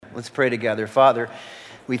Let's pray together. Father,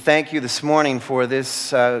 we thank you this morning for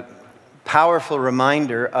this powerful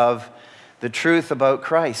reminder of the truth about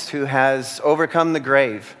Christ, who has overcome the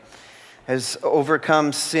grave, has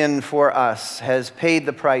overcome sin for us, has paid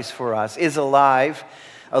the price for us, is alive,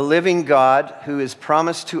 a living God who has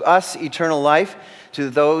promised to us eternal life,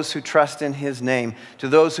 to those who trust in his name, to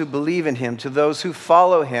those who believe in him, to those who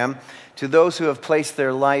follow him, to those who have placed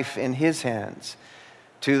their life in his hands,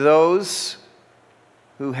 to those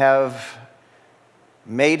who have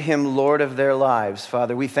made him Lord of their lives.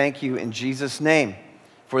 Father, we thank you in Jesus' name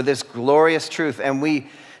for this glorious truth, and we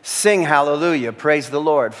sing hallelujah, praise the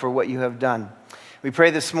Lord for what you have done. We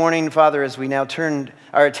pray this morning, Father, as we now turn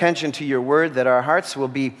our attention to your word, that our hearts will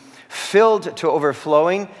be filled to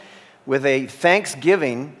overflowing with a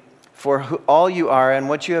thanksgiving for all you are and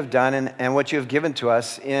what you have done and what you have given to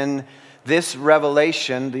us in this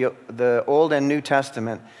revelation, the Old and New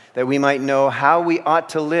Testament, that we might know how we ought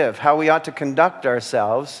to live, how we ought to conduct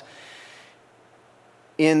ourselves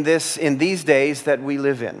in these days that we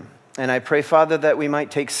live in. And I pray, Father, that we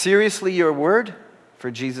might take seriously your word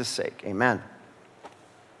for Jesus' sake. Amen.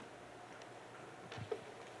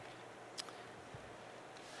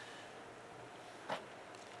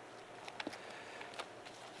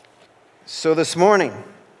 So this morning,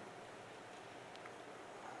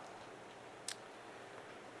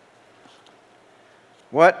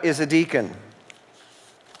 what is a deacon?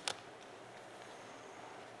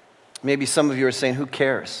 Maybe some of you are saying, who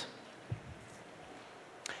cares?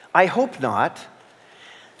 I hope not.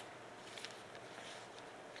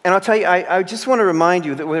 And I'll tell you, I just want to remind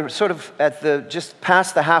you that we're sort of just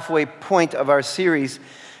past the halfway point of our series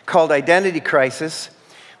called Identity Crisis,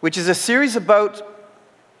 which is a series about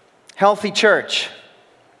healthy church.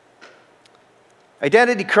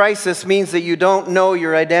 Identity crisis means that you don't know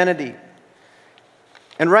your identity.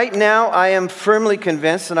 And right now, I am firmly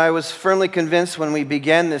convinced, and I was firmly convinced when we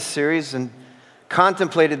began this series and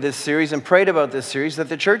contemplated this series and prayed about this series, that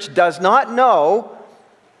the church does not know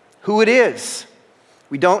who it is.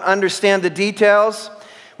 We don't understand the details.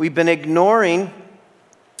 We've been ignoring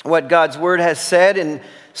what God's word has said in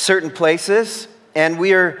certain places, and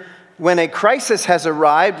when a crisis has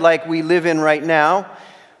arrived, like we live in right now,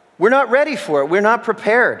 we're not ready for it. We're not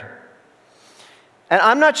prepared. And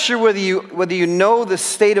I'm not sure whether you know the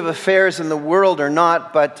state of affairs in the world or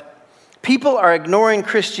not, but people are ignoring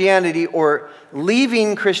Christianity or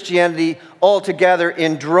leaving Christianity altogether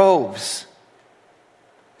in droves.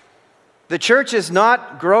 The church is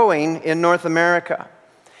not growing in North America.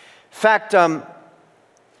 In fact,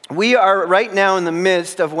 we are right now in the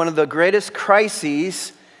midst of one of the greatest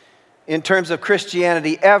crises in terms of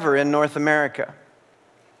Christianity ever in North America.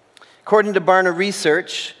 According to Barna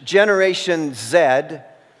Research, Generation Z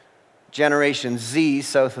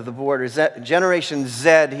south of the border, Generation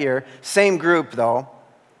Z here, same group though.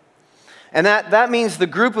 And that means the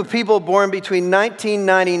group of people born between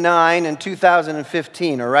 1999 and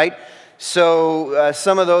 2015, all right? So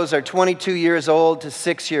some of those are 22 years old to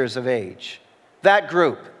 6 years of age. That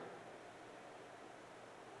group.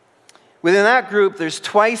 Within that group, there's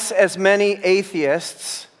twice as many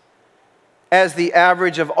atheists as the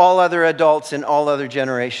average of all other adults in all other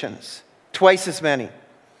generations. Twice as many.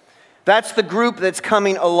 That's the group that's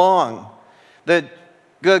coming along. The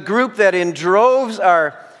group that in droves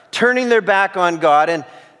are turning their back on God and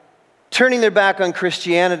turning their back on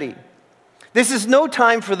Christianity. This is no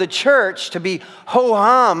time for the church to be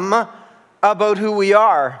ho-hum about who we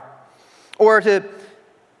are, or to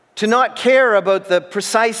not care about the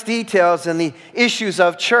precise details and the issues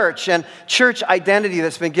of church and church identity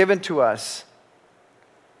that's been given to us.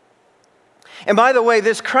 And by the way,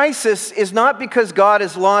 this crisis is not because God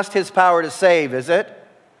has lost his power to save, is it?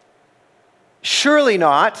 Surely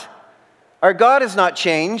not. Our God has not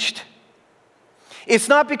changed. It's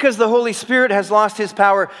not because the Holy Spirit has lost his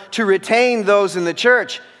power to retain those in the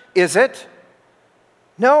church, is it?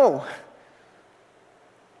 No.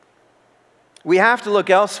 We have to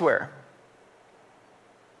look elsewhere.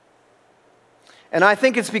 And I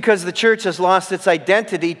think it's because the church has lost its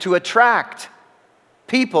identity to attract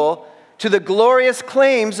people to the glorious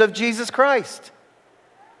claims of Jesus Christ.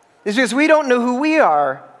 It's because we don't know who we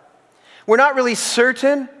are. We're not really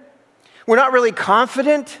certain. We're not really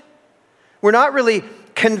confident. We're not really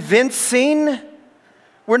convincing.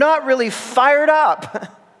 We're not really fired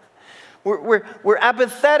up. We're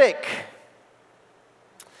apathetic.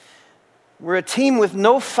 We're a team with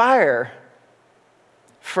no fire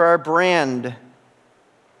for our brand.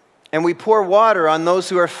 And we pour water on those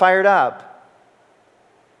who are fired up.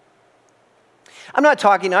 I'm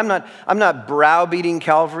not browbeating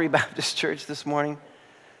Calvary Baptist Church this morning.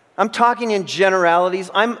 I'm talking in generalities.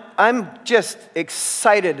 I'm just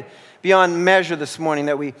excited beyond measure this morning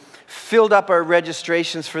that we filled up our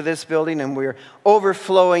registrations for this building and we're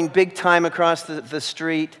overflowing big time across the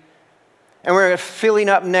street. And we're filling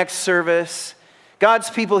up next service. God's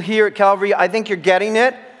people here at Calvary, I think you're getting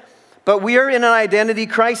it. But we are in an identity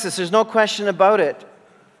crisis. There's no question about it.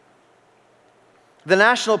 The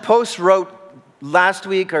National Post wrote last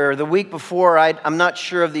week or the week before, I'm not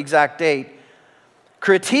sure of the exact date,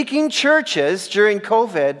 critiquing churches during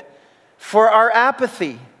COVID for our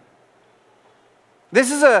apathy.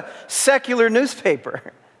 This is a secular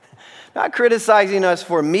newspaper, not criticizing us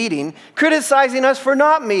for meeting, criticizing us for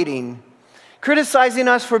not meeting, criticizing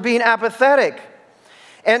us for being apathetic,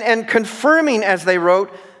 and confirming, as they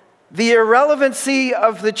wrote, the irrelevancy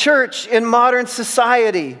of the church in modern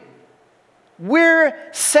society. We're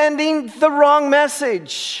sending the wrong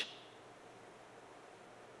message.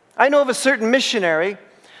 I know of a certain missionary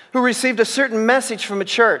who received a certain message from a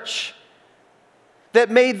church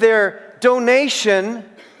that made their donation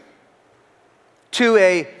to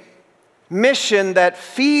a mission that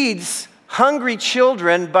feeds hungry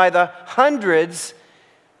children by the hundreds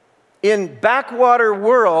in backwater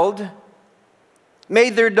world,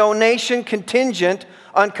 made their donation contingent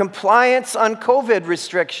on compliance on COVID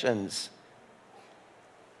restrictions.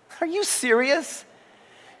 Are you serious?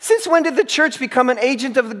 Since when did the church become an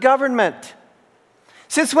agent of the government?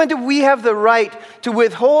 Since when do we have the right to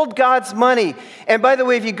withhold God's money? And by the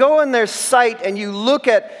way, if you go on their site and you look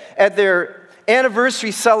at their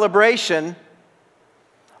anniversary celebration,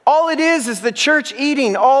 all it is the church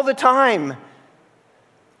eating all the time.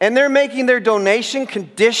 And they're making their donation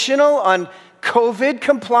conditional on COVID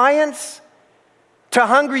compliance to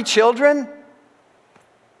hungry children.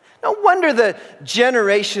 No wonder the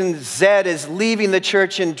Generation Z is leaving the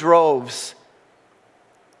church in droves.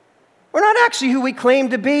 We're not actually who we claim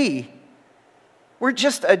to be. We're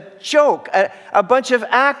just a joke, a bunch of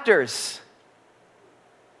actors.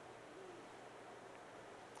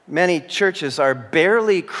 Many churches are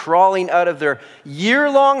barely crawling out of their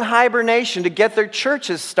year-long hibernation to get their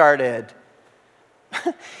churches started.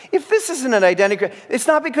 If this isn't an identity, it's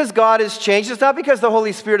not because God has changed. It's not because the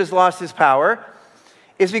Holy Spirit has lost his power.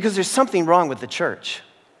 It's because there's something wrong with the church.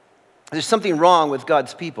 There's something wrong with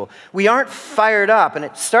God's people. We aren't fired up, and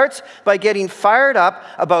it starts by getting fired up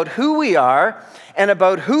about who we are and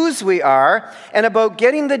about whose we are and about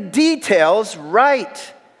getting the details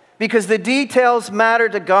right, because the details matter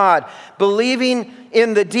to God. Believing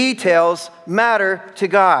in the details matter to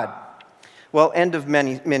God. Well, end of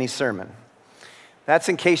mini sermon. That's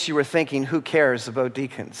in case you were thinking, who cares about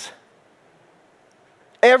deacons?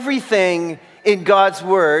 Everything in God's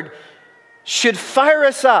word should fire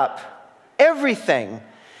us up. Everything.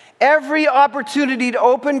 Every opportunity to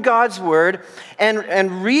open God's word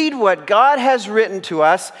and read what God has written to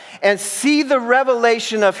us and see the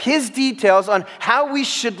revelation of his details on how we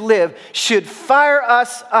should live should fire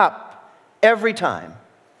us up every time.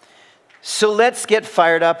 So let's get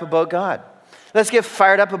fired up about God. Let's get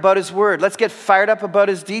fired up about his word. Let's get fired up about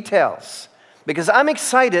his details. Because I'm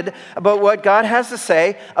excited about what God has to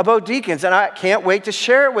say about deacons, and I can't wait to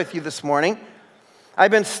share it with you this morning.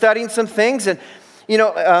 I've been studying some things, and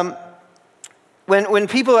when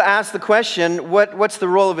people ask the question, what's the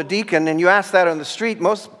role of a deacon, and you ask that on the street,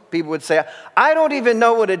 most people would say, I don't even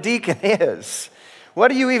know what a deacon is. What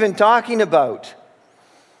are you even talking about?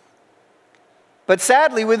 But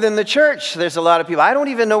sadly, within the church, there's a lot of people, I don't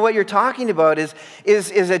even know what you're talking about. Is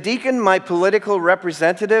a deacon my political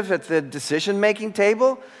representative at the decision-making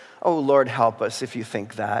table? Oh, Lord, help us if you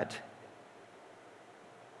think that.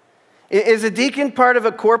 Is a deacon part of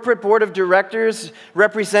a corporate board of directors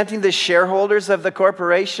representing the shareholders of the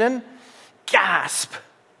corporation? Gasp.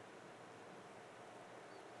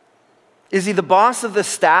 Is he the boss of the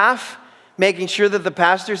staff, making sure that the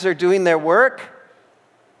pastors are doing their work?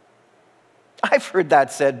 I've heard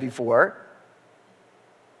that said before.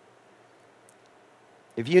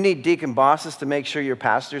 If you need deacon bosses to make sure your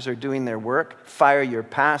pastors are doing their work, fire your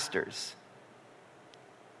pastors.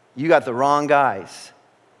 You got the wrong guys.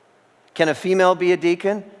 Can a female be a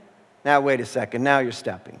deacon? Now, wait a second. Now you're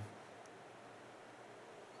stepping.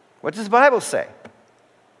 What does the Bible say?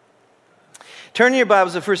 Turn your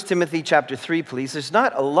Bibles to 1 Timothy chapter 3, please. There's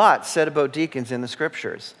not a lot said about deacons in the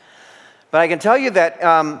Scriptures. But I can tell you that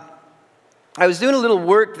I was doing a little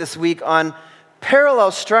work this week on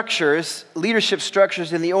parallel structures, leadership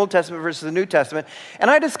structures in the Old Testament versus the New Testament,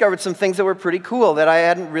 and I discovered some things that were pretty cool that I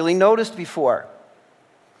hadn't really noticed before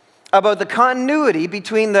about the continuity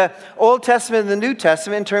between the Old Testament and the New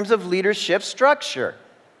Testament in terms of leadership structure.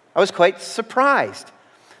 I was quite surprised.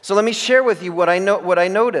 So let me share with you what I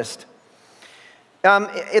noticed.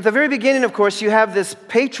 At the very beginning, of course, you have this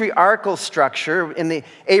patriarchal structure in the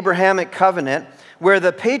Abrahamic covenant where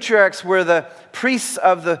the patriarchs were the priests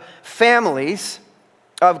of the families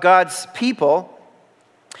of God's people.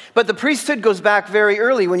 But the priesthood goes back very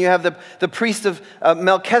early when you have the priest of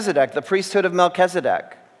Melchizedek, the priesthood of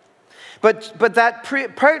Melchizedek. But that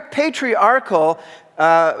patriarchal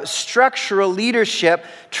structural leadership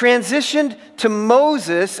transitioned to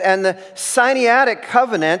Moses and the Sinaitic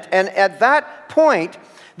covenant, and at that point,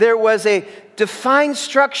 there was a defined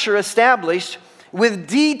structure established with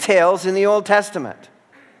details in the Old Testament.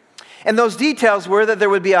 And those details were that there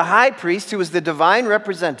would be a high priest who was the divine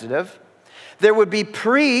representative. There would be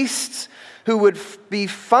priests who would be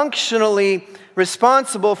functionally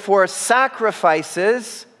responsible for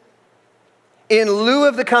sacrifices in lieu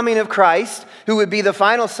of the coming of Christ, who would be the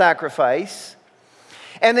final sacrifice.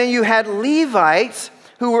 And then you had Levites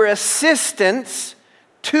who were assistants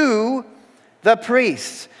to the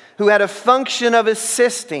priests, who had a function of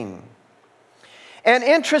assisting. And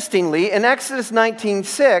interestingly, in Exodus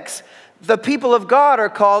 19:6, the people of God are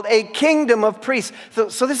called a kingdom of priests.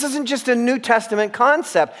 So this isn't just a New Testament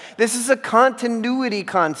concept. This is a continuity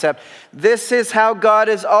concept. This is how God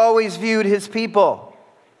has always viewed his people,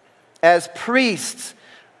 as priests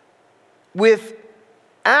with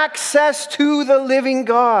access to the living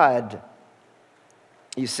God,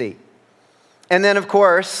 you see. And then, of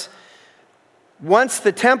course, once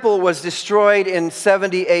the temple was destroyed in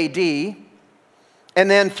 70 AD, and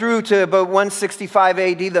then through to about 165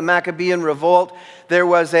 AD, the Maccabean revolt, there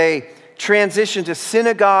was a transition to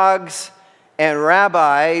synagogues and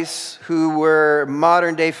rabbis who were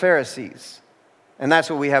modern-day Pharisees. And that's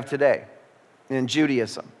what we have today in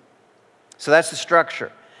Judaism. So that's the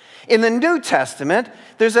structure. In the New Testament,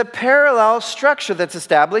 there's a parallel structure that's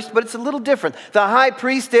established, but it's a little different. The high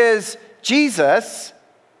priest is Jesus.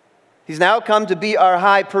 He's now come to be our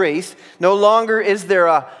high priest. No longer is there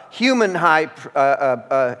a human high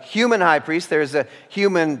priest. There's a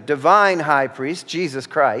human divine high priest, Jesus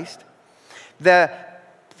Christ. The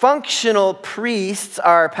functional priests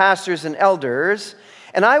are pastors and elders,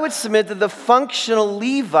 and I would submit that the functional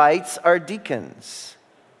Levites are deacons,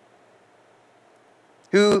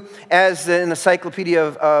 who, as an encyclopedia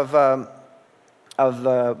of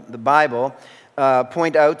the Bible,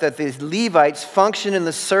 point out that these Levites function in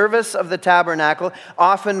the service of the tabernacle,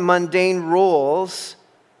 often mundane roles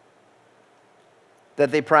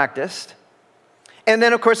that they practiced. And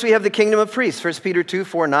then, of course, we have the kingdom of priests, 1 Peter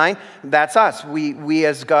 2:4-9. That's us. We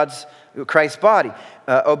as Christ's body,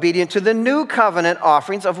 obedient to the new covenant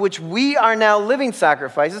offerings, of which we are now living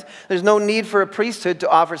sacrifices. There's no need for a priesthood to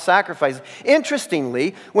offer sacrifices.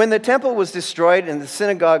 Interestingly, when the temple was destroyed and the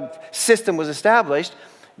synagogue system was established,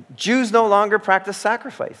 Jews no longer practice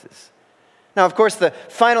sacrifices. Now, of course, the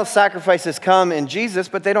final sacrifices come in Jesus,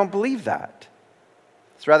 but they don't believe that.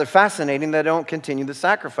 It's rather fascinating that they don't continue the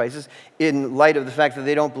sacrifices in light of the fact that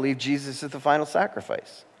they don't believe Jesus is the final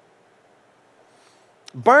sacrifice.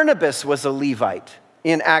 Barnabas was a Levite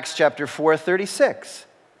in Acts chapter 4:36.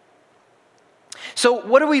 So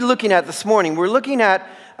what are we looking at this morning? We're looking at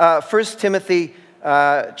 1 Timothy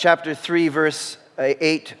chapter 3, verse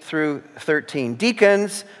 8 through 13.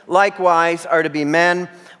 Deacons, likewise, are to be men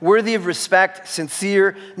worthy of respect,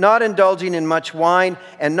 sincere, not indulging in much wine,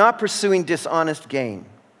 and not pursuing dishonest gain.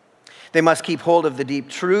 They must keep hold of the deep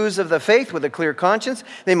truths of the faith with a clear conscience.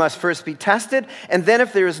 They must first be tested, and then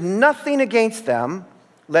if there is nothing against them,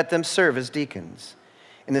 let them serve as deacons.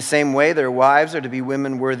 In the same way, their wives are to be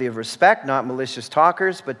women worthy of respect, not malicious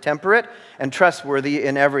talkers, but temperate and trustworthy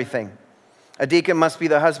in everything. A deacon must be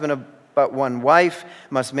the husband of but one wife,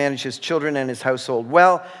 must manage his children and his household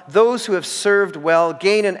well. Those who have served well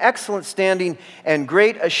gain an excellent standing and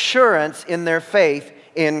great assurance in their faith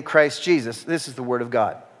in Christ Jesus. This is the word of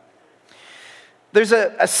God. There's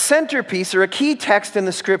a centerpiece or a key text in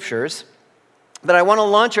the scriptures that I want to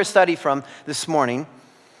launch our study from this morning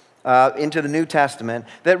into the New Testament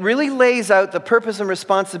that really lays out the purpose and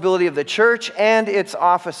responsibility of the church and its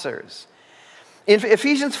officers. In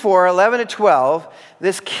Ephesians 4:11-12,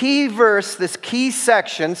 this key verse, this key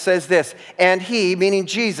section says this: "And he," meaning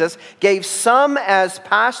Jesus, "gave some as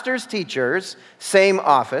pastors, teachers," same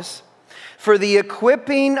office, "for the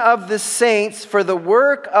equipping of the saints, for the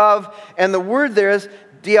work of," and the word there is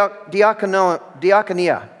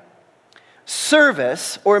diakonia,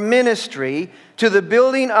 service or ministry to the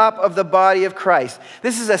building up of the body of Christ.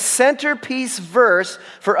 This is a centerpiece verse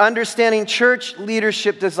for understanding church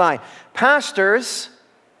leadership design. Pastors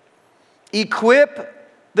equip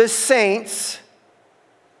the saints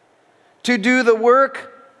to do the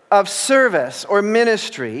work of service or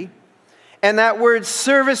ministry. And that word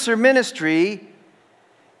service or ministry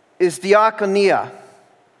is diakonia.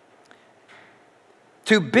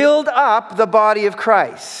 To build up the body of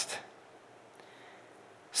Christ.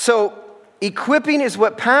 So, equipping is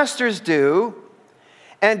what pastors do,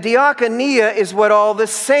 and diakonia is what all the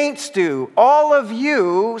saints do. All of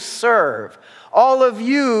you serve. All of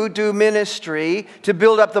you do ministry to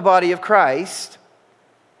build up the body of Christ.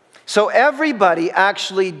 So everybody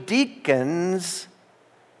actually deacons,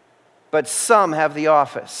 but some have the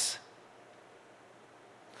office.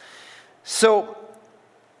 So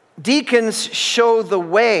deacons show the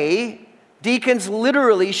way. Deacons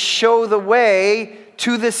literally show the way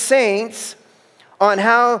to the saints on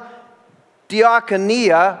how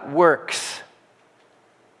diakonia works.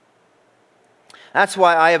 That's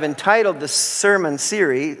why I have entitled this sermon,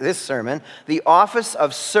 The Office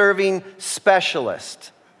of Serving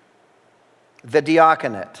Specialist, the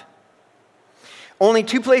diaconate. Only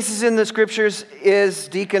 2 places in the scriptures is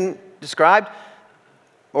deacon described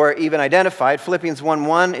or even identified. Philippians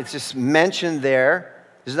 1:1, it's just mentioned there.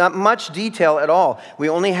 There's not much detail at all. We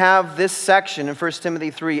only have this section in 1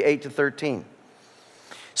 Timothy 3:8-13.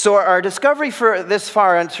 So our discovery for this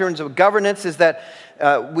far in terms of governance is that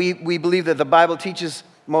we believe that the Bible teaches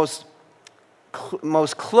most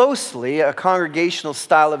closely a congregational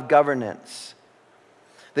style of governance.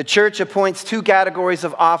 The church appoints 2 categories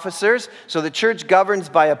of officers. So the church governs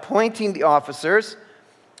by appointing the officers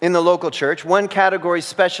in the local church. One category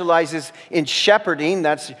specializes in shepherding,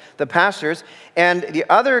 that's the pastors, and the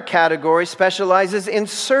other category specializes in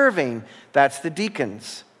serving, that's the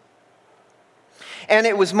deacons. And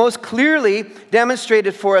it was most clearly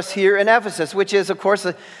demonstrated for us here in Ephesus, which is, of course,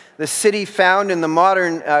 the city found in the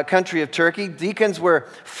modern country of Turkey. Deacons were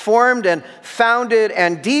formed and founded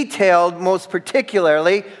and detailed most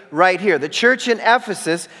particularly right here. The church in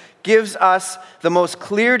Ephesus gives us the most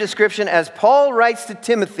clear description as Paul writes to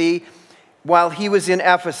Timothy while he was in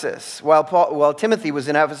Ephesus. While Timothy was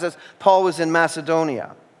in Ephesus, Paul was in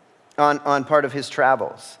Macedonia on part of his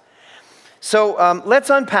travels. So let's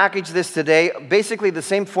unpackage this today. Basically the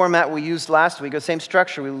same format we used last week, the same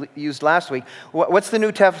structure we used last week. What's the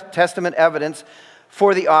New Testament evidence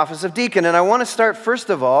for the office of deacon? And I want to start first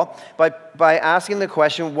of all by asking the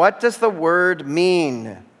question, what does the word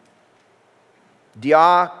mean?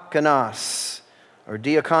 Diakonos, or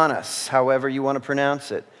diakonos, however you want to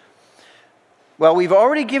pronounce it. Well, we've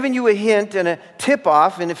already given you a hint and a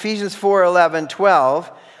tip-off in Ephesians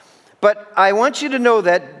 4:11-12. But I want you to know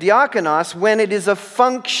that diakonos, when it is a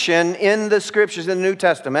function in the scriptures in the New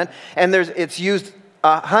Testament, and it's used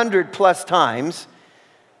 100+ times,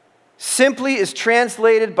 simply is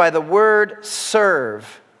translated by the word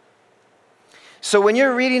serve. So when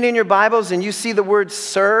you're reading in your Bibles and you see the word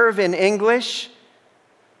serve in English,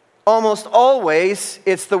 almost always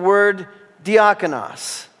it's the word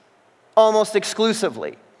diakonos, almost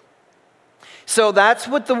exclusively. So that's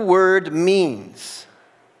what the word means.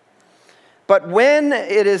 But when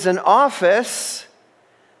it is an office,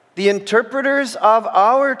 the interpreters of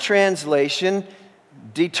our translation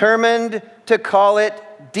determined to call it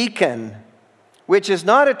deacon, which is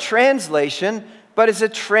not a translation, but is a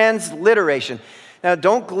transliteration. Now,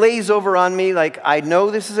 don't glaze over on me. Like, I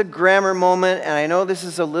know this is a grammar moment, and I know this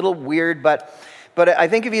is a little weird, but I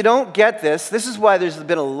think if you don't get this, this is why there's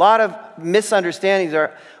been a lot of misunderstandings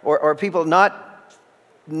or people not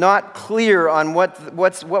clear on what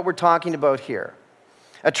we're talking about here.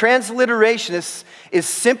 A transliteration is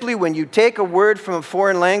simply when you take a word from a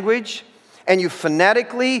foreign language and you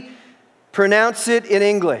phonetically pronounce it in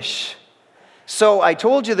English. So I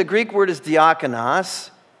told you the Greek word is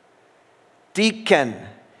diakonos, deacon.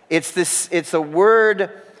 It's a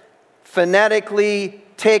word phonetically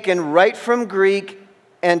taken right from Greek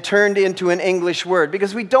and turned into an English word,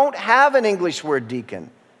 because we don't have an English word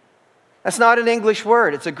deacon. That's not an English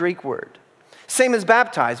word, it's a Greek word. Same as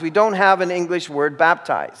baptize. We don't have an English word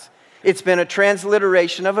baptize. It's been a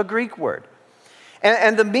transliteration of a Greek word.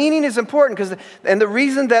 And the meaning is important, and the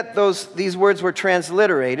reason that these words were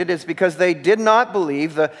transliterated is because they did not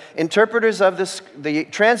believe, the translators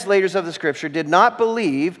of the scripture did not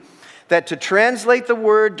believe that to translate the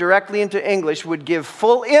word directly into English would give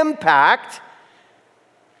full impact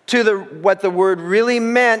to what the word really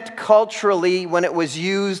meant culturally when it was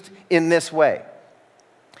used in this way.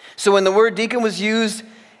 So when the word deacon was used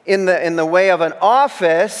in the way of an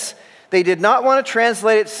office, they did not want to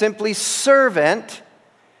translate it simply servant,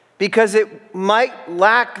 because it might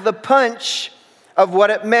lack the punch of what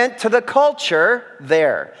it meant to the culture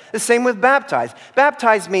there. The same with baptize.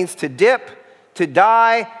 Baptize means to dip, to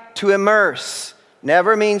dye, to immerse.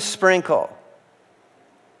 Never means sprinkle.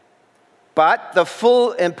 But the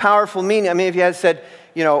full and powerful meaning, I mean, if you had said,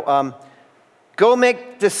 go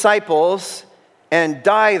make disciples and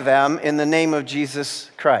dye them in the name of Jesus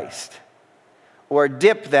Christ, or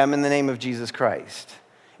dip them in the name of Jesus Christ,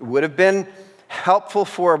 it would have been helpful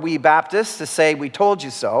for we Baptists to say, we told you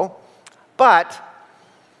so, but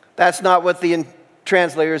that's not what the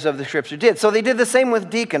translators of the scripture did. So they did the same with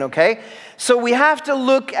deacon, okay? So we have to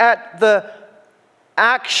look at the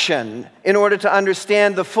action in order to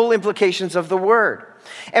understand the full implications of the word.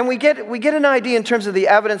 And we get an idea in terms of the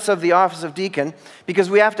evidence of the office of deacon, because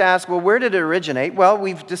we have to ask, well, where did it originate? Well,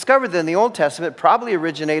 we've discovered that in the Old Testament it probably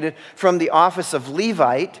originated from the office of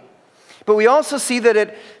Levite, but we also see that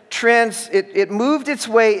it moved its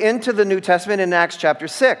way into the New Testament in Acts chapter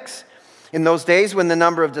 6. In those days, when the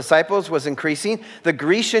number of disciples was increasing, the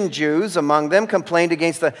Grecian Jews among them complained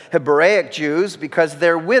against the Hebraic Jews because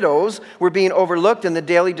their widows were being overlooked in the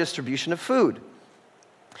daily distribution of food.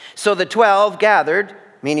 So the 12 gathered,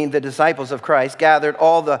 meaning the disciples of Christ, gathered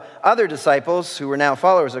all the other disciples who were now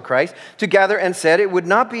followers of Christ together and said, it would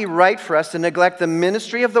not be right for us to neglect the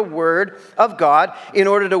ministry of the word of God in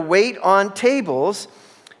order to wait on tables.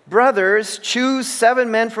 Brothers, choose 7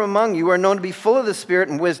 men from among you who are known to be full of the Spirit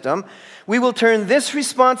and wisdom. We will turn this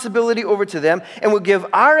responsibility over to them and will give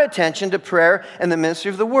our attention to prayer and the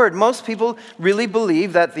ministry of the word. Most people really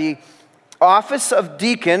believe that the office of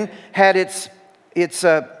deacon had its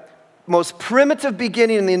most primitive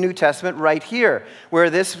beginning in the New Testament right here, where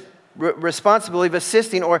this responsibility of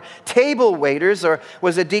assisting or table waiters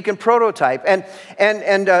was a deacon prototype. And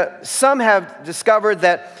some have discovered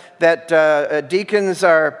that deacons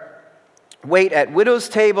wait at widow's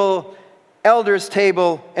table, elder's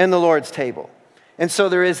table, and the Lord's table. And so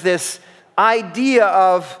there is this idea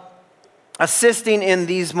of assisting in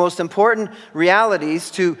these most important realities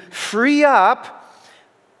to free up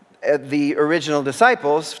the original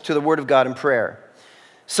disciples to the Word of God in prayer.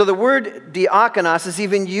 So the word diakonos is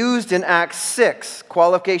even used in Acts 6,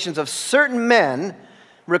 qualifications of certain men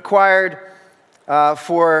required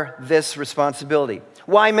for this responsibility.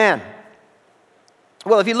 Why men?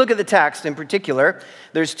 Well, if you look at the text in particular,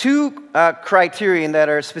 there's 2 criterion that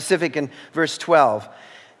are specific in verse 12.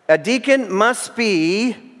 A deacon must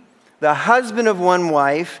be the husband of one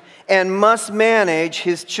wife and must manage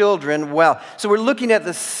his children well. So we're looking at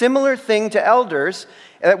the similar thing to elders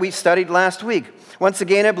that we studied last week. Once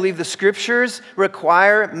again, I believe the scriptures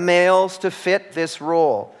require males to fit this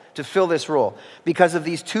role, to fill this role, because of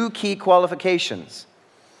these 2 key qualifications.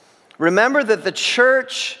 Remember that the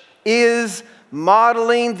church is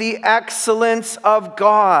modeling the excellence of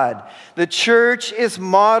God. The church is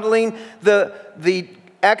modeling the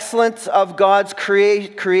excellence of God's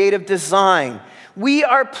creative design. We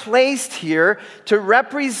are placed here to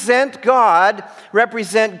represent God,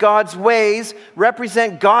 represent God's ways,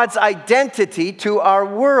 represent God's identity to our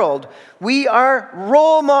world. We are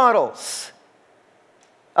role models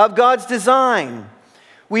of God's design.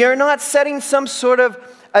 We are not setting some sort of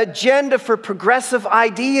agenda for progressive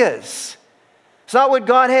ideas. It's not what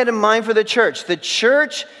God had in mind for the church. The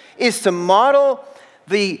church is to model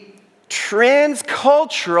the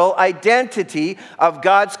transcultural identity of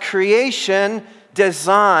God's creation,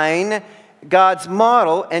 design, God's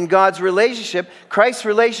model, and God's relationship, Christ's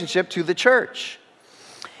relationship to the church.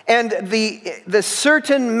 And the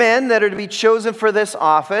certain men that are to be chosen for this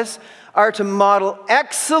office are to model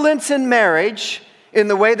excellence in marriage in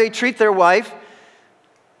the way they treat their wife,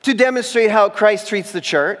 to demonstrate how Christ treats the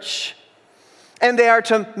church. And they are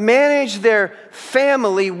to manage their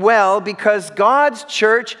family well, because God's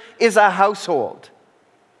church is a household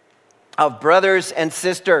of brothers and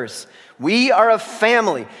sisters. We are a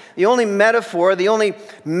family. The only metaphor, the only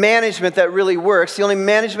management that really works, the only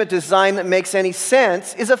management design that makes any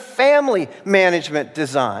sense is a family management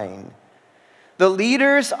design. The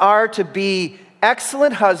leaders are to be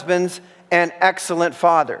excellent husbands and excellent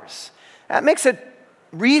fathers. That makes it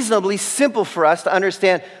reasonably simple for us to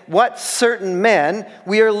understand what certain men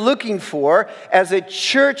we are looking for as a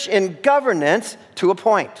church in governance to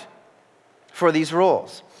appoint for these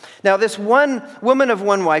roles. Now, this one woman of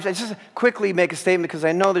one wife, I just quickly make a statement because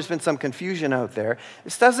I know there's been some confusion out there.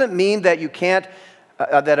 This doesn't mean that you can't,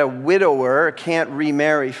 that a widower can't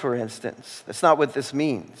remarry, for instance. That's not what this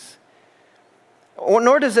means.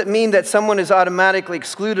 Nor does it mean that someone is automatically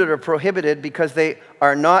excluded or prohibited because they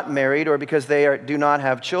are not married or because they do not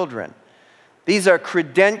have children. These are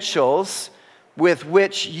credentials with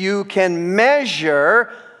which you can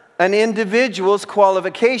measure an individual's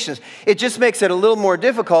qualifications. It just makes it a little more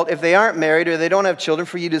difficult if they aren't married or they don't have children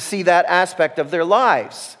for you to see that aspect of their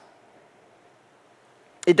lives.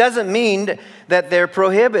 It doesn't mean that they're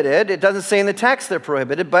prohibited. It doesn't say in the text they're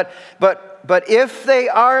prohibited, but but if they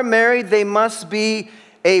are married, they must be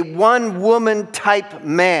a one-woman type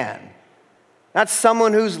man. Not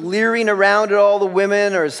someone who's leering around at all the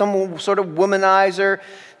women or some sort of womanizer,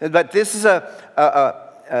 but this is a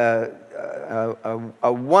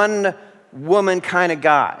one-woman kind of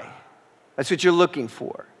guy. That's what you're looking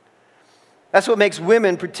for. That's what makes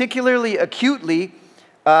women particularly acutely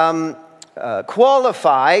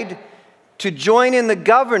qualified to join in the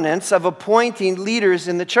governance of appointing leaders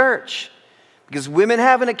in the church. Because women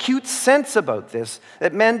have an acute sense about this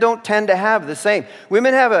that men don't tend to have the same.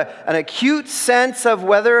 Women have an acute sense of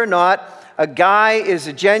whether or not a guy is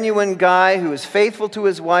a genuine guy who is faithful to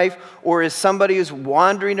his wife or is somebody who's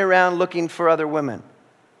wandering around looking for other women.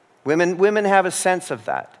 Women have a sense of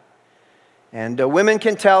that. And women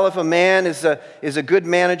can tell if a man is a good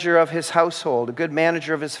manager of his household, a good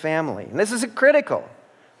manager of his family. And this is critical.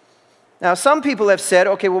 Now, some people have said,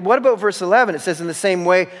 okay, well, what about verse 11? It says in the same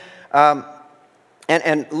way,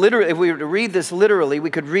 and literally, if we were to read this literally, we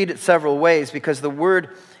could read it several ways because the word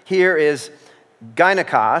here is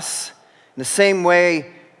gynekos. In the same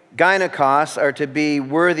way, gynekos are to be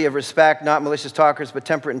worthy of respect, not malicious talkers, but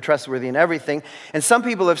temperate and trustworthy in everything. And some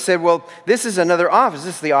people have said, well, this is another office.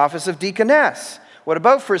 This is the office of deaconess. What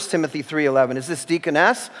about 1 Timothy 3:11? Is this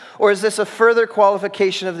deaconess, or is this a further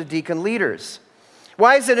qualification of the deacon leaders?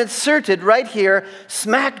 Why is it inserted right here,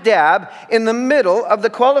 smack dab, in the middle of the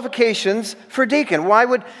qualifications for deacon?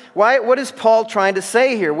 What is Paul trying to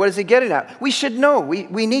say here? What is he getting at? We should know.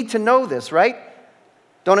 We need to know this, right?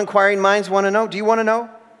 Don't inquiring minds want to know? Do you want to know?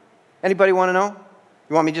 Anybody want to know?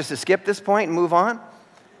 You want me just to skip this point and move on?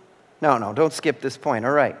 No, don't skip this point.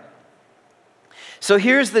 All right. So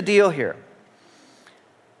here's the deal here.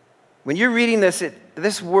 When you're reading this,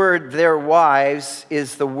 this word, their wives,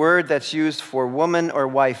 is the word that's used for woman or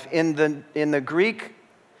wife. In the Greek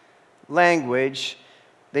language,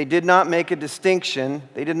 they did not make a distinction.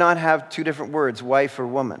 They did not have two different words, wife or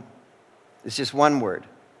woman. It's just one word,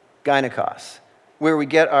 gynekos, where we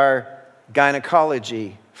get our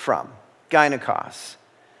gynecology from, gynekos.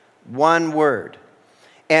 One word.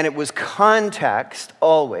 And it was context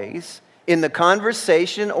always in the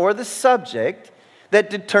conversation or the subject that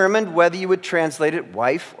determined whether you would translate it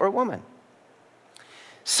wife or woman.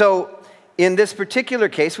 So in this particular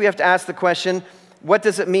case, we have to ask the question, what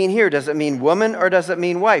does it mean here? Does it mean woman or does it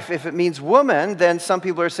mean wife? If it means woman, then some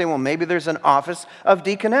people are saying, well, maybe there's an office of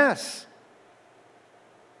deaconess.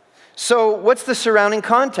 So what's the surrounding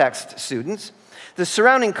context, students? The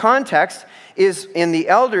surrounding context is in the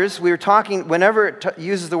elders, we were talking, whenever it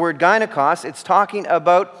uses the word gynekos, it's talking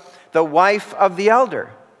about the wife of the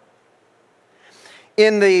elder.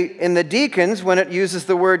 In the deacons, when it uses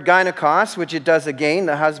the word gynekos, which it does again,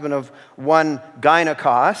 the husband of one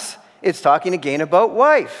gynekos, it's talking again about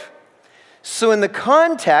wife. So in the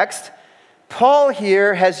context, Paul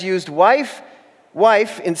here has used wife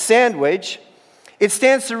in sandwich. It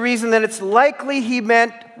stands to reason that it's likely he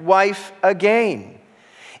meant wife again.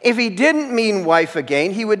 If he didn't mean wife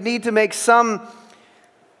again, he would need to make some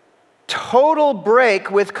total break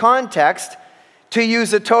with context to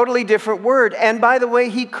use a totally different word. And by the way,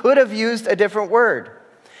 he could have used a different word.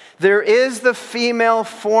 There is the female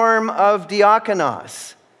form of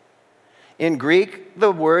diakonos. In Greek,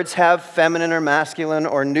 the words have feminine or masculine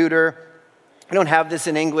or neuter. I don't have this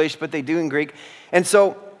in English, but they do in Greek. And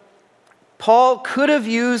so Paul could have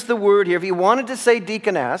used the word here. If he wanted to say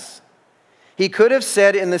deaconess, he could have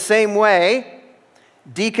said in the same way,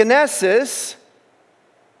 deaconesses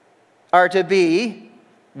are to be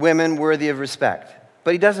women worthy of respect.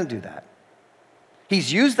 But he doesn't do that.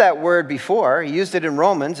 He's used that word before. He used it in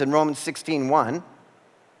Romans 16:1,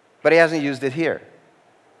 but he hasn't used it here.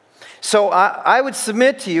 So I would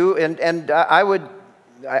submit to you, and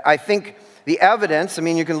I think the evidence, I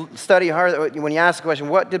mean, you can study hard when you ask the question,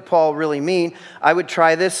 what did Paul really mean? I would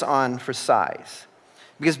try this on for size.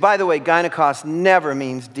 Because, by the way, gynekos never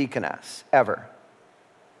means deaconess, ever.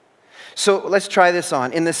 So let's try this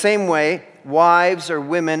on. In the same way, wives or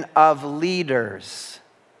women of leaders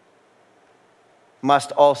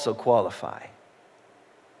must also qualify.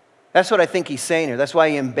 That's what I think he's saying here. That's why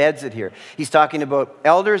he embeds it here. He's talking about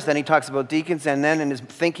elders, then he talks about deacons, and then in his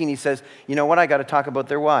thinking he says, you know what, I got to talk about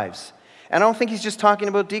their wives. And I don't think he's just talking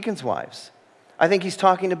about deacons' wives. I think he's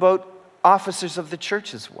talking about officers of the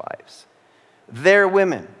church's wives. Their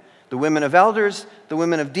women. The women of elders, the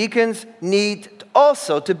women of deacons need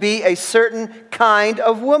also to be a certain kind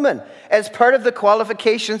of woman as part of the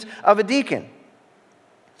qualifications of a deacon.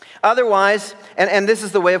 Otherwise, and this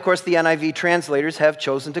is the way, of course, the NIV translators have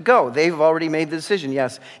chosen to go. They've already made the decision,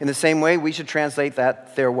 yes, in the same way we should translate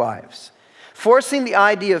that their wives. Forcing the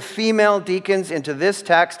idea of female deacons into this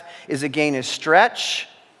text is again a stretch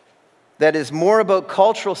that is more about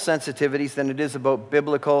cultural sensitivities than it is about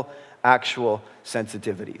biblical, actual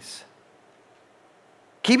sensitivities.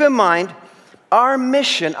 Keep in mind, our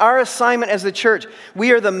mission, our assignment as a church,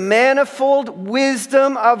 we are the manifold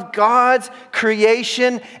wisdom of God's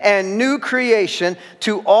creation and new creation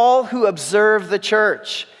to all who observe the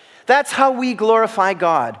church. That's how we glorify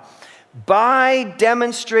God. By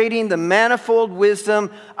demonstrating the manifold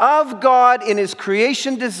wisdom of God in His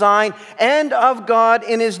creation design and of God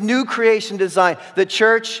in His new creation design, the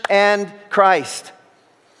church and Christ,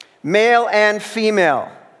 male and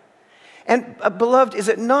female. And beloved, is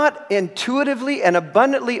it not intuitively and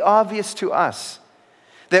abundantly obvious to us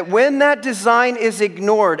that when that design is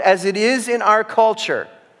ignored, as it is in our culture,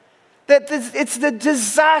 that it's the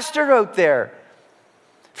disaster out there?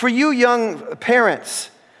 For you young parents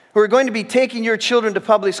who are going to be taking your children to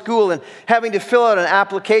public school and having to fill out an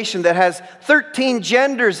application that has 13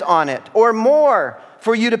 genders on it or more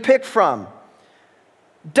for you to pick from,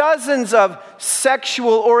 dozens of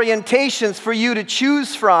sexual orientations for you to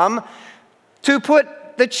choose from, to put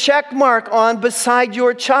the check mark on beside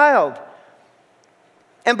your child.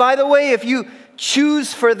 And by the way, if you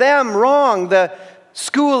choose for them wrong, the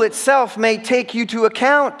school itself may take you to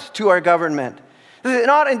account to our government. Is it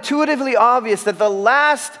not intuitively obvious that the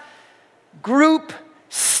last group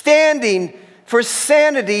standing for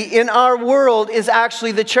sanity in our world is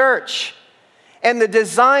actually the church? And the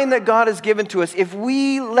design that God has given to us, if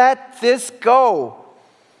we let this go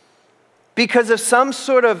because of some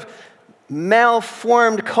sort of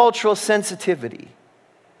malformed cultural sensitivity,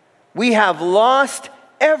 we have lost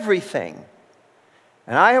everything.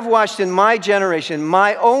 And I have watched in my generation,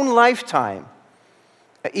 my own lifetime,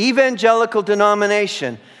 evangelical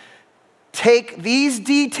denomination take these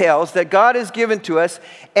details that God has given to us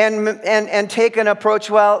and take an approach,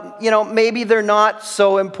 well, maybe they're not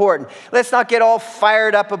so important. Let's not get all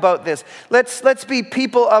fired up about this. Let's be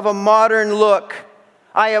people of a modern look.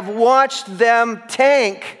 I have watched them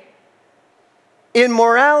tank in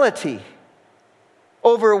morality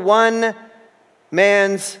over one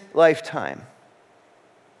man's lifetime.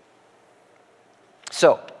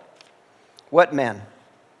 So, what men?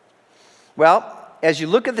 Well, as you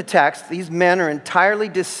look at the text, these men are entirely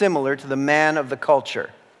dissimilar to the man of the culture.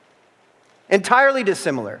 Entirely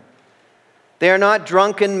dissimilar. They are not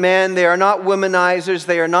drunken men. They are not womanizers.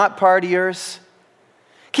 They are not partiers.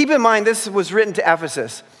 Keep in mind, this was written to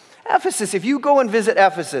Ephesus. Ephesus, if you go and visit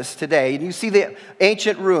Ephesus today and you see the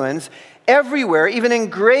ancient ruins, everywhere, even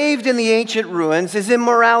engraved in the ancient ruins, is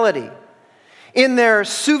immorality. In their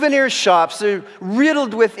souvenir shops, they're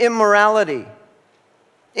riddled with immorality.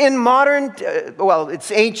 In modern, it's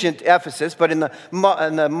ancient Ephesus, but in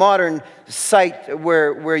the modern site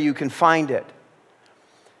where you can find it,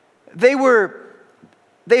 they were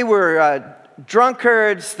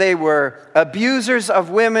drunkards, they were abusers of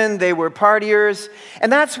women, they were partiers, and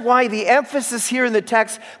that's why the emphasis here in the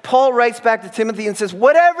text, Paul writes back to Timothy and says,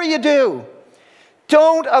 whatever you do,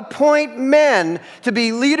 don't appoint men to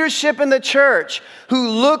be leadership in the church who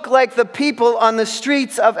look like the people on the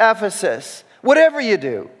streets of Ephesus. Whatever you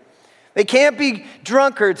do. They can't be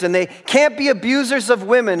drunkards, and they can't be abusers of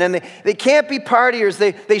women, and they can't be partiers.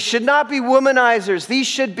 They should not be womanizers. These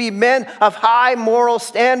should be men of high moral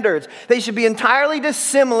standards. They should be entirely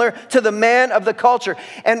dissimilar to the man of the culture.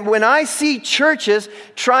 And when I see churches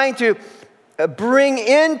trying to bring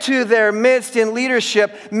into their midst in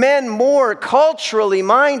leadership men more culturally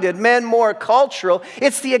minded, men more cultural,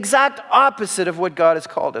 it's the exact opposite of what God has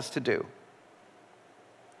called us to do.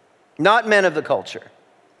 Not men of the culture.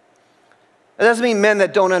 It doesn't mean men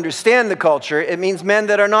that don't understand the culture. It means men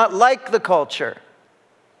that are not like the culture.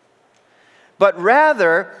 But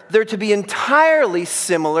rather, they're to be entirely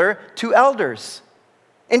similar to elders.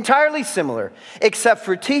 Entirely similar, except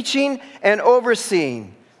for teaching and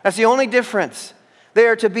overseeing. That's the only difference. They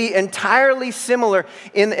are to be entirely similar.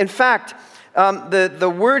 In fact,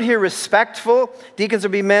 the word here, respectful, deacons are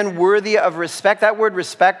to be men worthy of respect. That word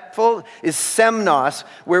respectful is semnos,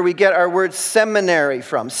 where we get our word seminary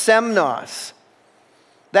from. Semnos.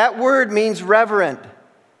 That word means reverent.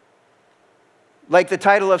 Like the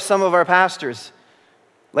title of some of our pastors,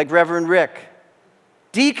 like Reverend Rick.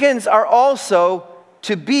 Deacons are also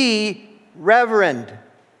to be reverend.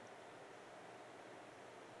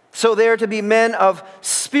 So they are to be men of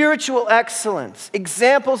spiritual excellence,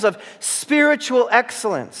 examples of spiritual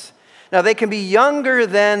excellence. Now, they can be younger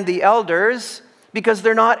than the elders because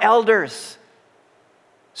they're not elders.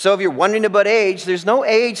 So if you're wondering about age, there's no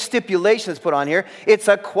age stipulation that's put on here. It's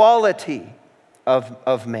a quality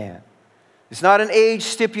of man. It's not an age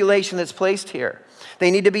stipulation that's placed here.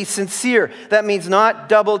 They need to be sincere. That means not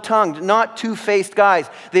double-tongued, not two-faced guys.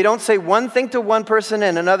 They don't say one thing to one person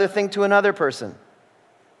and another thing to another person.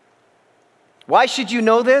 Why should you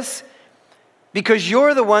know this? Because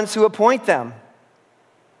you're the ones who appoint them.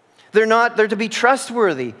 They're to be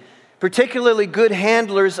trustworthy, particularly good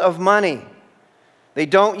handlers of money. They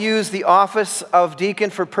don't use the office of deacon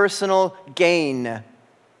for personal gain.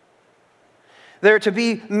 They're to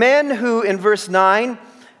be men who, in verse 9,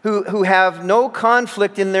 who have no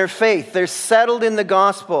conflict in their faith. They're settled in the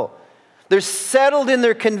gospel. They're settled in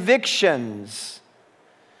their convictions.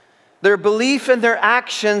 Their belief and their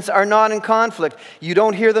actions are not in conflict. You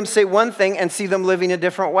don't hear them say one thing and see them living a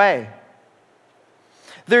different way.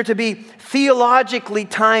 They're to be theologically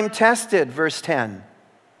time-tested, verse 10.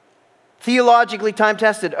 Theologically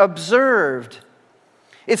time-tested, observed.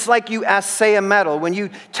 It's like you assay a metal. When you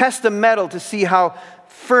test a metal to see how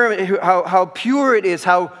firm, how pure it is,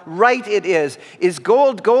 how right it is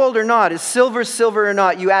gold gold or not? Is silver silver or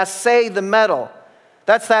not? You assay the metal.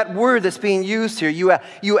 That's that word that's being used here.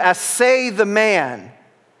 You assay the man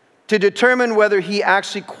to determine whether he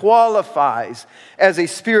actually qualifies as a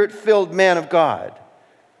spirit-filled man of God.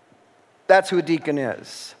 That's who a deacon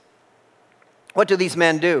is. What do these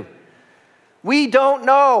men do? We don't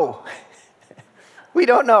know. We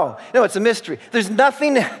don't know. No, it's a mystery. There's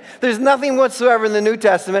nothing whatsoever in the New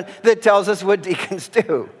Testament that tells us what deacons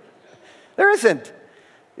do. There isn't.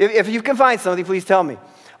 If you can find something, please tell me.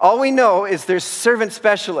 All we know is there's servant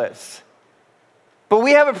specialists. But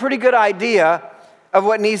we have a pretty good idea of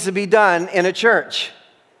what needs to be done in a church,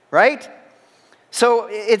 right? So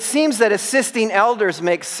it seems that assisting elders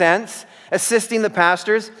makes sense, assisting the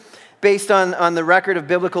pastors, based on the record of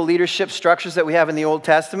biblical leadership structures that we have in the Old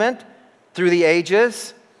Testament through the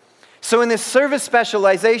ages. So in this service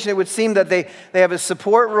specialization, it would seem that they have a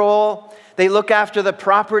support role. They look after the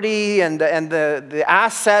property and the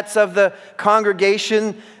assets of the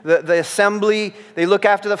congregation, the assembly. They look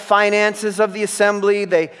after the finances of the assembly.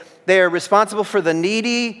 They are responsible for the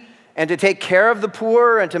needy and to take care of the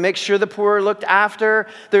poor and to make sure the poor are looked after.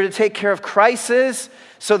 They're to take care of crises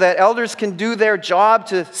so that elders can do their job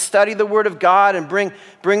to study the Word of God and bring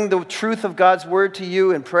the truth of God's Word to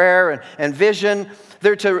you in prayer and vision.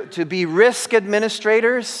 They're to be risk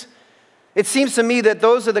administrators. It seems to me that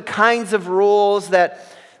those are the kinds of roles that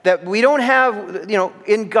we don't have,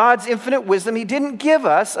 in God's infinite wisdom. He didn't give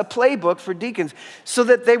us a playbook for deacons so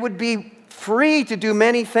that they would be free to do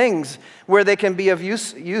many things where they can be of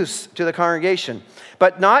use to the congregation,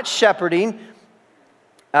 but not shepherding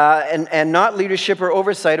and not leadership or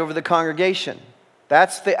oversight over the congregation.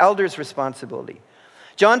 That's the elder's responsibility.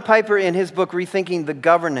 John Piper, in his book, Rethinking the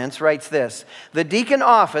Governance, writes this: the deacon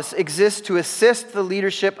office exists to assist the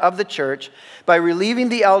leadership of the church by relieving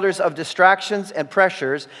the elders of distractions and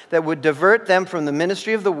pressures that would divert them from the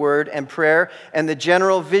ministry of the word and prayer and the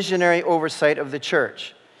general visionary oversight of the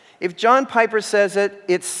church. If John Piper says it,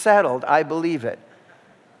 it's settled. I believe it.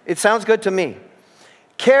 It sounds good to me.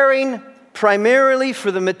 Caring primarily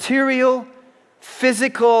for the material,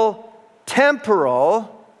 physical,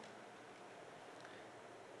 temporal,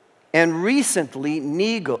 and recently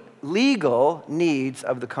legal needs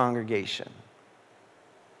of the congregation.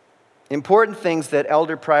 Important things that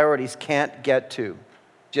elder priorities can't get to,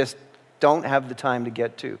 just don't have the time to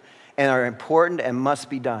get to, and are important and must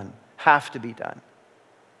be done, have to be done.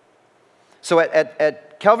 So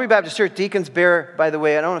at Calvary Baptist Church, deacons bear, by the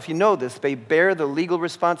way, I don't know if you know this, they bear the legal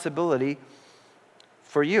responsibility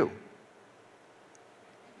for you.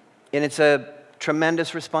 And it's a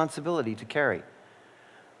tremendous responsibility to carry.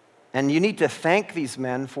 And you need to thank these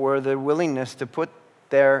men for their willingness to put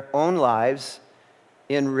their own lives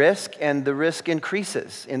in risk, and the risk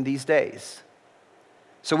increases in these days.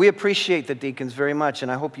 So we appreciate the deacons very much,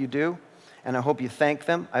 and I hope you do, and I hope you thank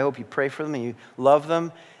them. I hope you pray for them, and you love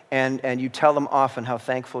them, and you tell them often how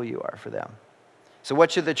thankful you are for them. So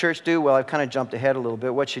what should the church do? Well, I've kind of jumped ahead a little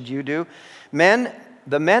bit. What should you do?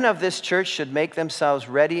 The men of this church should make themselves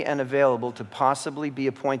ready and available to possibly be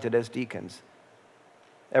appointed as deacons.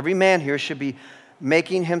 Every man here should be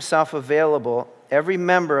making himself available. Every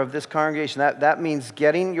member of this congregation, that means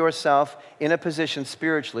getting yourself in a position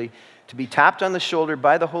spiritually to be tapped on the shoulder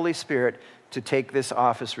by the Holy Spirit to take this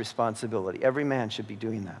office responsibility. Every man should be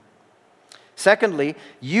doing that. Secondly,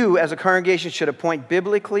 you as a congregation should appoint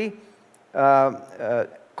biblically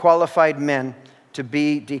qualified men to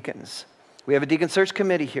be deacons. We have a deacon search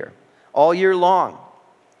committee here all year long.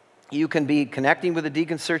 You can be connecting with the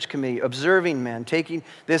deacon search committee, observing men, taking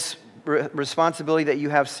this responsibility that you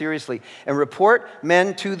have seriously, and report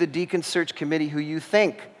men to the deacon search committee who you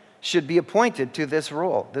think should be appointed to this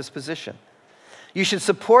role, this position. You should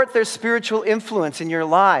support their spiritual influence in your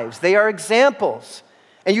lives. They are examples,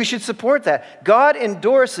 and you should support that. God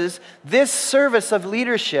endorses this service of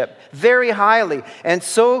leadership very highly, and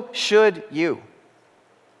so should you.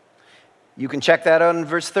 You can check that out in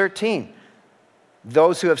verse 13.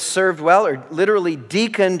 Those who have served well, or literally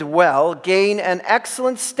deaconed well, gain an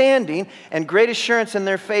excellent standing and great assurance in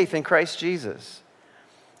their faith in Christ Jesus.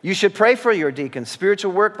 You should pray for your deacons.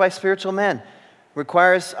 Spiritual work by spiritual men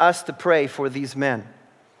requires us to pray for these men.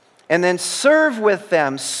 And then serve with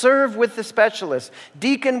them. Serve with the specialists.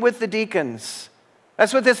 Deacon with the deacons.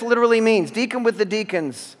 That's what this literally means. Deacon with the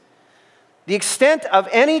deacons. The extent of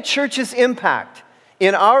any church's impact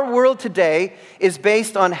in our world today is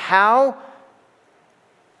based on how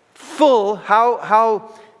full,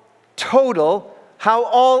 how total, how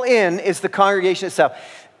all in is the congregation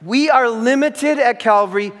itself. We are limited at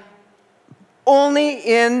Calvary only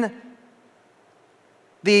in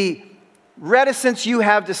the reticence you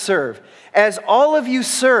have to serve. As all of you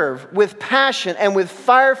serve with passion and with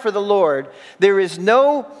fire for the Lord, there is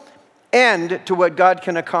no end to what God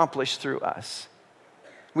can accomplish through us.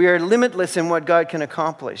 We are limitless in what God can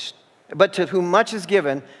accomplish. But to whom much is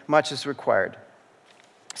given, much is required.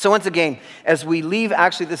 So once again, as we leave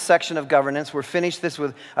actually this section of governance, we're finished this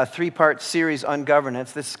with a 3-part series on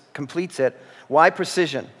governance. This completes it. Why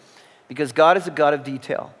precision? Because God is a God of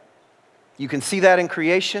detail. You can see that in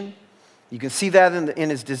creation. You can see that in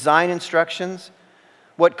his design instructions.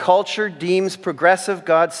 What culture deems progressive,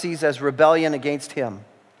 God sees as rebellion against him.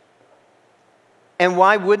 And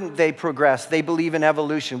why wouldn't they progress? They believe in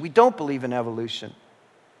evolution. We don't believe in evolution.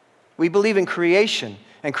 We believe in creation.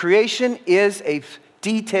 And creation is a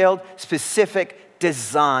detailed, specific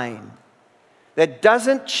design that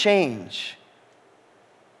doesn't change.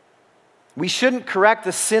 We shouldn't correct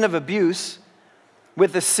the sin of abuse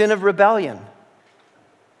with the sin of rebellion.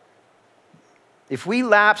 If we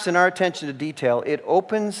lapse in our attention to detail, it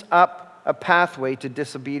opens up a pathway to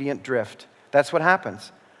disobedient drift. That's what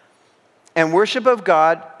happens. And worship of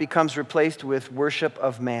God becomes replaced with worship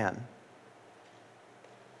of man.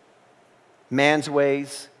 Man's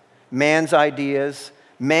ways, man's ideas,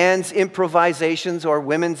 man's improvisations or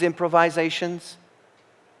women's improvisations.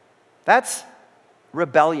 That's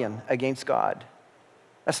rebellion against God.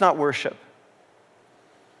 That's not worship.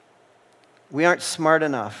 We aren't smart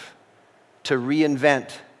enough to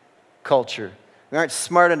reinvent culture. We aren't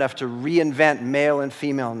smart enough to reinvent male and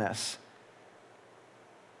femaleness.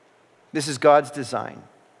 This is God's design.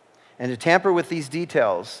 And to tamper with these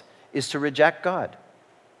details is to reject God.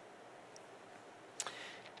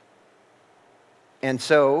 And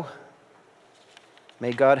so,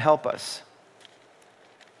 may God help us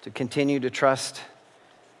to continue to trust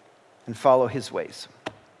and follow his ways.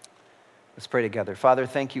 Let's pray together. Father,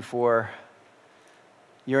 thank you for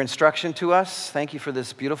your instruction to us. Thank you for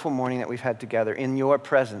this beautiful morning that we've had together in your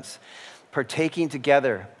presence, partaking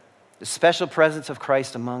together the special presence of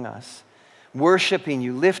Christ among us, worshiping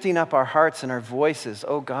you, lifting up our hearts and our voices.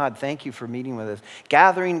 Oh God, thank you for meeting with us,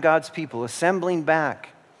 gathering God's people, assembling back,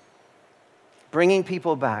 bringing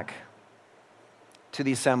people back to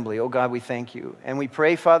the assembly. Oh God, we thank you. And we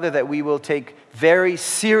pray, Father, that we will take very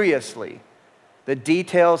seriously the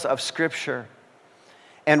details of Scripture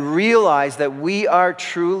and realize that we are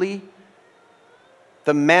truly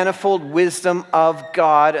the manifold wisdom of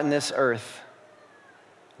God in this earth,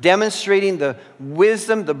 demonstrating the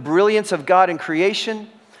wisdom, the brilliance of God in creation,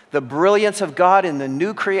 the brilliance of God in the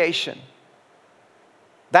new creation.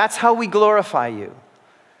 That's how we glorify you.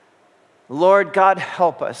 Lord, God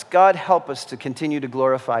help us. God help us to continue to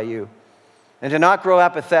glorify you and to not grow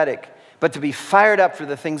apathetic, but to be fired up for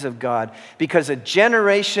the things of God, because a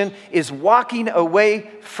generation is walking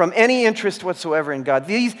away from any interest whatsoever in God.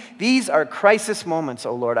 These are crisis moments,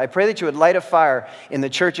 oh Lord. I pray that you would light a fire in the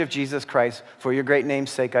church of Jesus Christ. For your great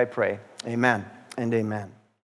name's sake, I pray. Amen and amen.